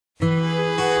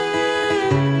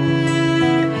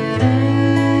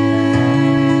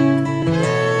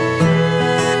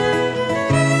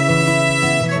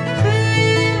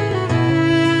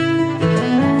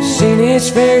its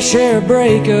fair share of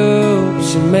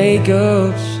breakups and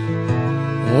makeups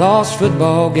and lost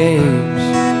football games.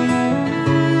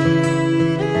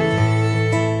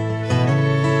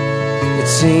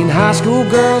 It's seen high school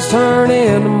girls turn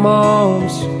into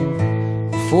moms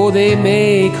before they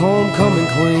make homecoming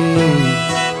queen.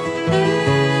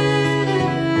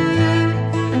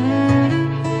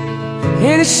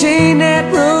 And it's seen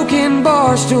that broken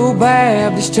Barstool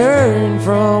Baptist turn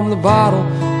from the bottle,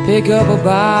 pick up a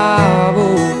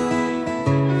Bible.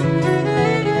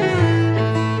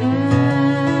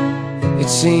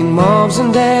 It's seen moms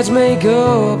and dads make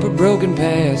up a broken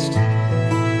past,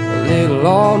 a little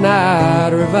all-night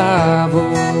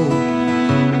revival.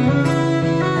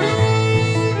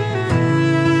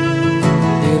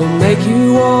 It'll make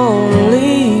you wanna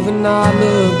leave and not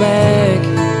look back,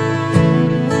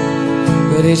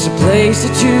 but it's a place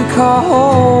that you call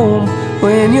home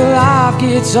when your life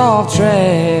gets off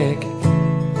track.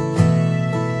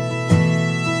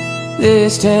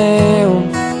 This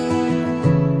town,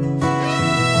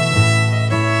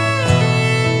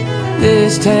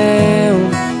 this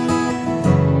town,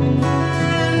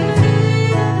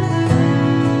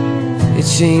 it's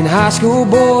seen high school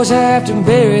boys have to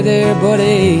bury their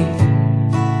buddy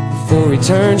before he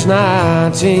turns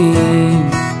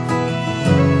 19.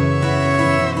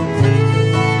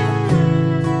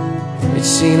 It's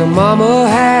seen a mama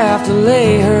have to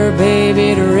lay her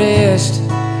baby to rest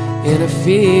in a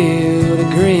field of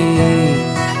green.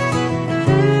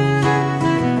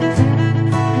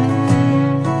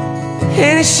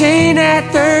 And it's seen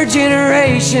that third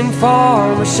generation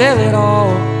farmer sell it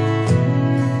all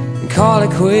and call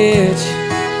it quits,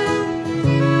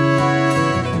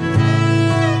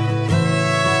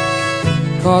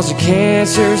 'cause the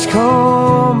cancer's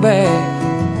come back,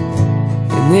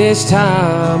 and this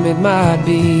time it might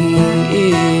be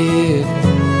it.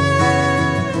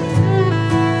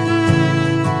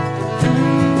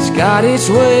 It's got its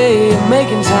way of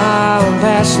making time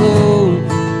pass slow,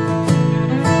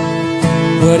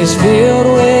 but it's filled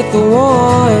with the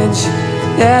ones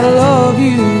that love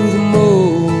you the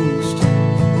most.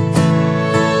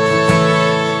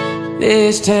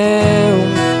 This town,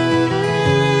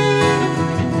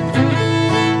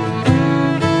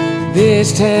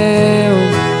 this town,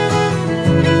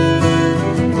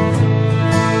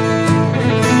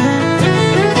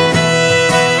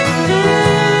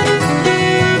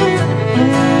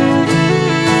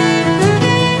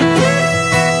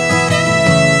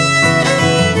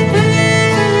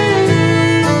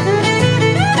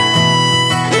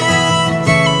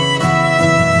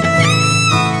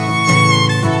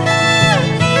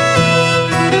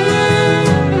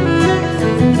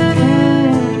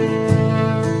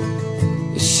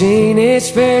 seen its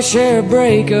fair share of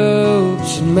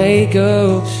breakups and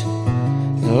makeups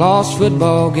and lost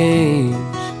football games.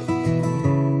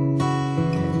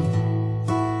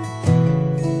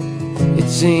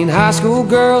 It's seen high school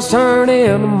girls turn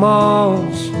into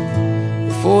moms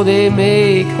before they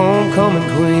make homecoming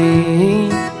queen.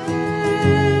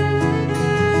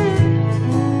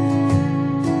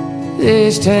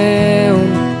 This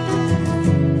town,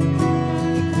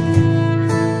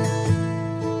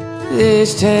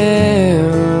 this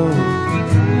town,